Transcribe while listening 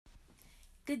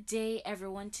Good day,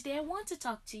 everyone. Today I want to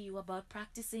talk to you about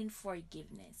practicing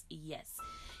forgiveness. Yes,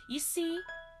 you see,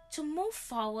 to move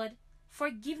forward,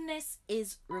 forgiveness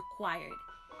is required.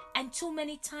 And too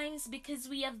many times, because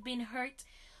we have been hurt,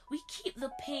 we keep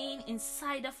the pain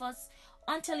inside of us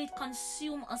until it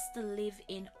consumes us to live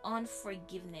in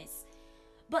unforgiveness.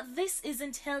 But this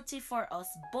isn't healthy for us,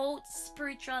 both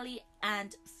spiritually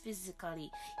and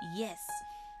physically. Yes,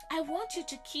 I want you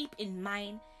to keep in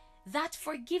mind that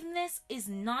forgiveness is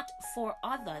not for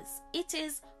others, it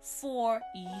is for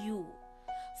you.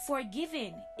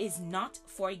 Forgiving is not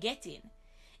forgetting,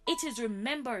 it is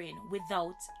remembering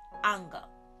without anger.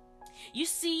 You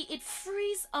see, it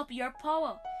frees up your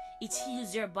power, it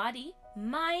heals your body,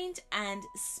 mind, and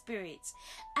spirit.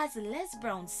 As Les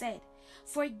Brown said,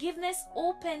 forgiveness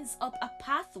opens up a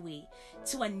pathway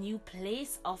to a new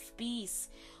place of peace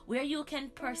where you can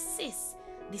persist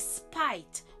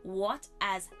despite what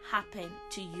has happened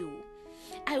to you.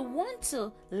 I want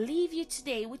to leave you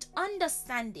today with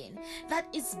understanding that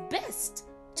it's best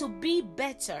to be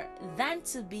better than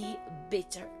to be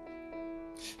bitter.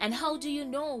 And how do you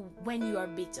know when you are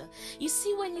bitter? You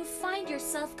see, when you find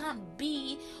yourself can't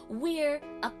be where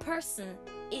a person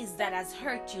is that has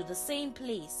hurt you, the same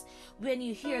place, when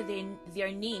you hear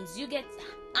their names, you get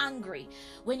angry.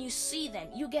 When you see them,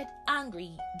 you get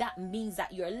angry. That means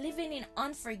that you're living in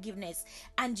unforgiveness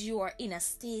and you are in a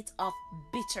state of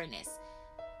bitterness.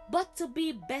 But to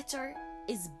be better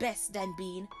is best than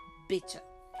being bitter.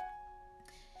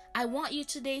 I want you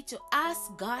today to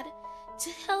ask God to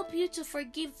help you to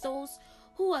forgive those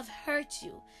who have hurt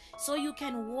you, so you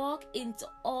can walk into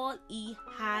all He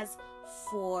has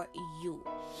for you.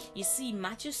 You see,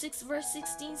 Matthew 6 verse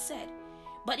 16 said,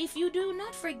 "But if you do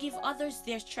not forgive others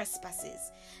their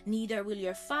trespasses, neither will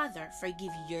your Father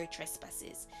forgive your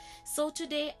trespasses." So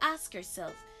today, ask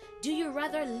yourself, do you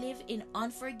rather live in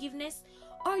unforgiveness,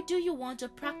 or do you want to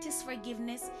practice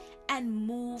forgiveness and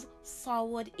move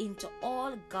forward into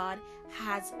all God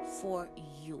has for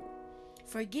you?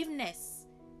 Forgiveness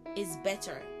is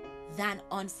better than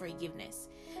unforgiveness,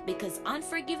 because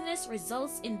unforgiveness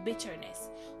results in bitterness,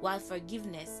 while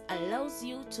forgiveness allows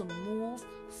you to move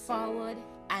forward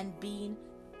and being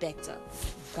better.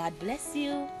 God bless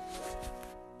you.